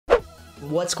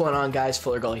What's going on, guys?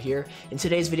 Fullergull here. In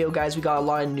today's video, guys, we got a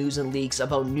lot of news and leaks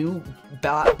about new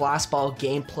Blast Ball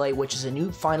gameplay, which is a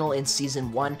new final in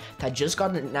Season 1 that just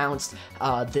got announced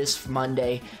this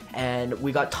Monday. And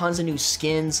we got tons of new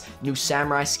skins, new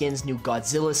Samurai skins, new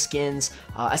Godzilla skins,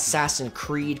 Assassin's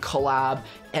Creed collab,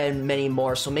 and many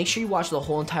more. So make sure you watch the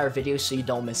whole entire video so you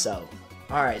don't miss out.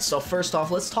 Alright, so first off,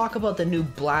 let's talk about the new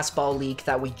Blast Ball leak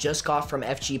that we just got from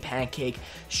FG Pancake,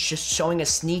 showing a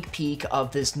sneak peek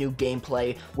of this new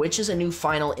gameplay, which is a new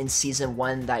final in Season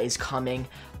 1 that is coming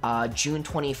June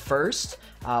 21st,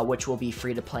 which will be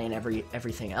free to play and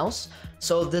everything else.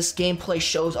 So this gameplay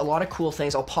shows a lot of cool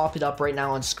things. I'll pop it up right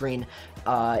now on screen.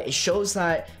 It shows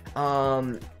that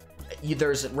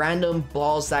there's random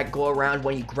balls that go around.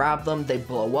 When you grab them, they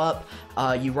blow up.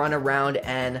 You run around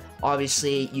and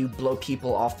obviously you blow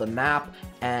people off the map,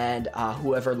 and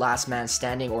whoever last man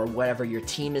standing or whatever your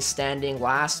team is standing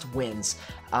last wins.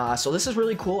 So this is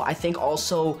really cool. I think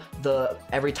also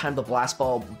every time the blast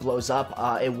ball blows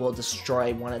up, it will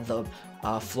destroy one of the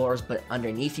floors but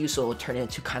underneath you, so it'll turn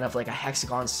into kind of like a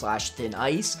hexagon slash thin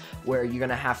ice where you're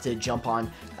gonna have to jump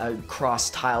on cross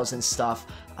tiles and stuff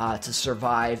to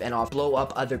survive and blow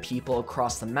up other people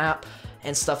across the map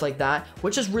and stuff like that,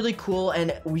 which is really cool.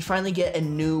 And we finally get a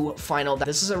new final.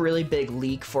 This is a really big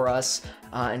leak for us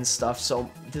and stuff, so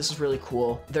this is really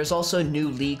cool. There's also new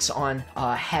leaks on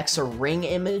Hexa Ring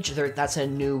image. That's a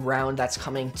new round that's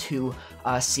coming to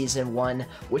Season 1,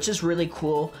 which is really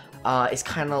cool. It's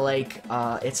kind of like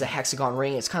it's a hexagon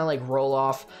ring. It's kind of like roll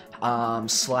off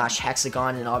slash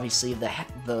hexagon, and obviously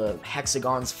the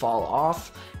hexagons fall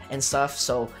off and stuff,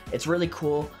 so it's really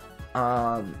cool.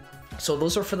 So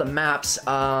those are for the maps.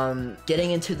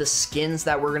 Getting into the skins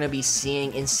that we're going to be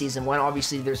seeing in Season 1,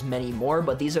 obviously there's many more,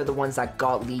 but these are the ones that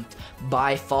got leaked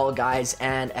by Fall Guys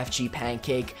and FG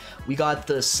Pancake. We got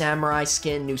the Samurai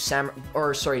skin,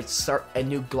 a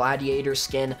new Gladiator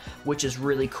skin, which is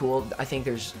really cool. I think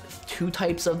there's two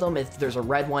types of them. There's a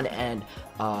red one and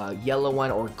yellow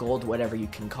one, or gold, whatever you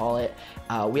can call it.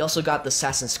 We also got the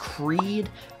Assassin's Creed,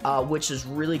 which is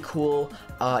really cool.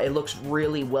 It looks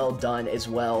really well done as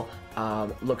well.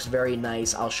 Looks very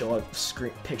nice. I'll show a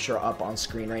picture up on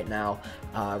screen right now.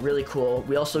 Really cool.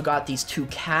 We also got these two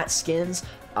cat skins.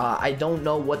 I don't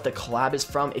know what the collab is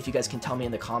from. If you guys can tell me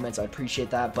in the comments, I'd appreciate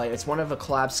that, but it's one of the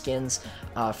collab skins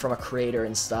from a creator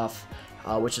and stuff,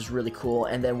 which is really cool.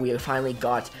 And then we finally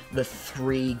got the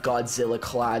 3 Godzilla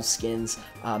collab skins,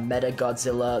 Meta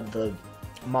Godzilla, the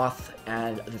Moth,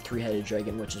 and the 3-headed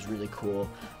dragon, which is really cool.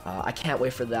 I can't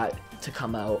wait for that to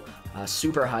come out.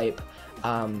 Super hype.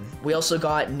 We also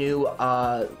got new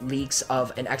leaks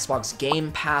of an Xbox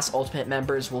Game Pass Ultimate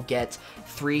members will get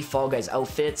 3 Fall Guys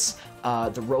outfits,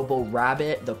 the Robo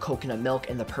Rabbit, the Coconut Milk,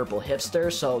 and the Purple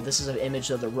Hipster. So this is an image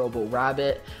of the Robo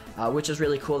Rabbit, which is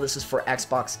really cool. This is for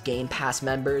Xbox Game Pass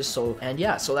members. So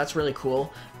that's really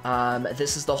cool.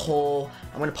 This is the whole,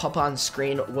 I'm going to pop on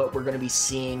screen what we're going to be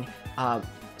seeing.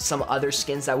 Some other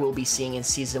skins that we'll be seeing in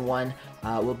Season 1.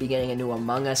 We'll be getting a new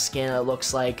Among Us skin, it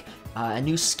looks like. A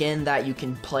new skin that you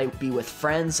can be with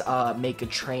friends, make a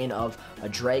train of a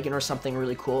dragon or something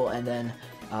really cool, and then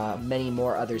many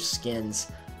more other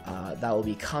skins that will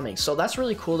be coming. So that's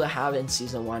really cool to have in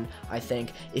Season 1, I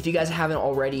think. If you guys haven't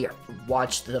already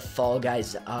watched the Fall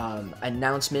Guys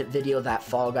announcement video that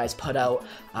Fall Guys put out,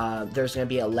 there's going to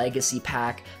be a legacy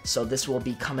pack, so this will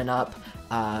be coming up.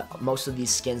 Most of these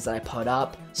skins that I put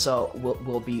up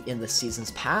will be in the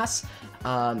Season's Pass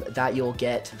that you'll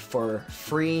get for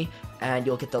free, and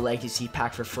you'll get the legacy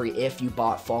pack for free if you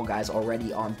bought Fall Guys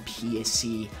already on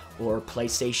PC or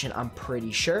PlayStation, I'm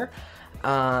pretty sure.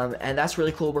 And that's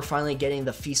really cool. We're finally getting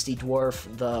the Feisty Dwarf,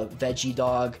 the Veggie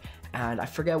Dog, and I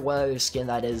forget what other skin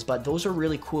that is, but those are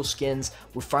really cool skins.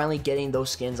 We're finally getting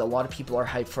those skins. A lot of people are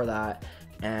hyped for that,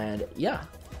 and yeah.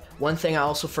 One thing I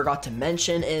also forgot to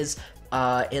mention is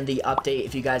in the update,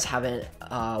 if you guys haven't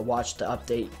watched the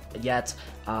update yet,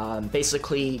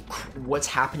 basically what's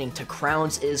happening to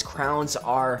crowns is crowns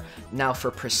are now for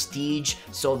prestige,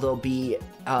 so they'll be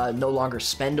no longer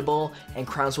spendable, and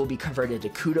crowns will be converted to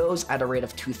kudos at a rate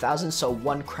of 2,000. So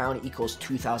 1 crown equals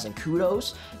 2,000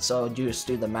 kudos. So just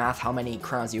do the math, how many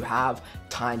crowns you have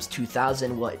times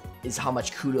 2,000, what is how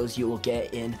much kudos you will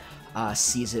get in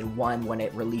Season 1 when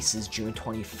it releases June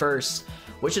 21st,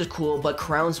 which is cool. But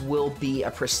crowns will be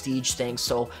a prestige thing,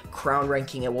 so crown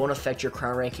ranking, it won't affect your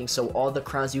crown ranking, so all the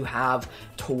crowns you have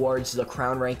towards the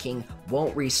crown ranking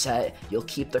won't reset. You'll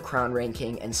keep the crown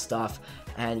ranking and stuff,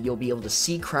 and you'll be able to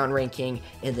see crown ranking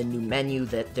in the new menu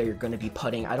that they're going to be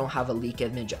putting. I don't have a leak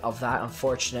image of that,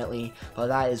 unfortunately, but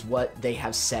that is what they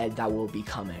have said that will be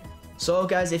coming. So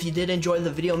guys, if you did enjoy the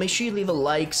video, make sure you leave a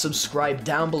like, subscribe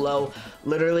down below.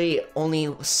 Literally only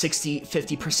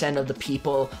 50% of the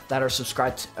people that are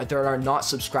subscribed that are not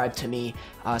subscribed to me.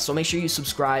 So make sure you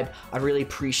subscribe. I really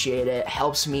appreciate it. It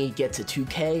helps me get to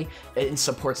 2K and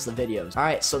supports the videos. All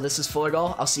right, so this is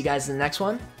Fullergull. I'll see you guys in the next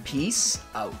one. Peace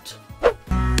out.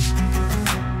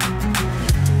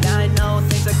 Now I know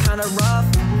things are kinda rough,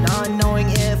 not knowing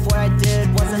if what I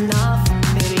did was enough.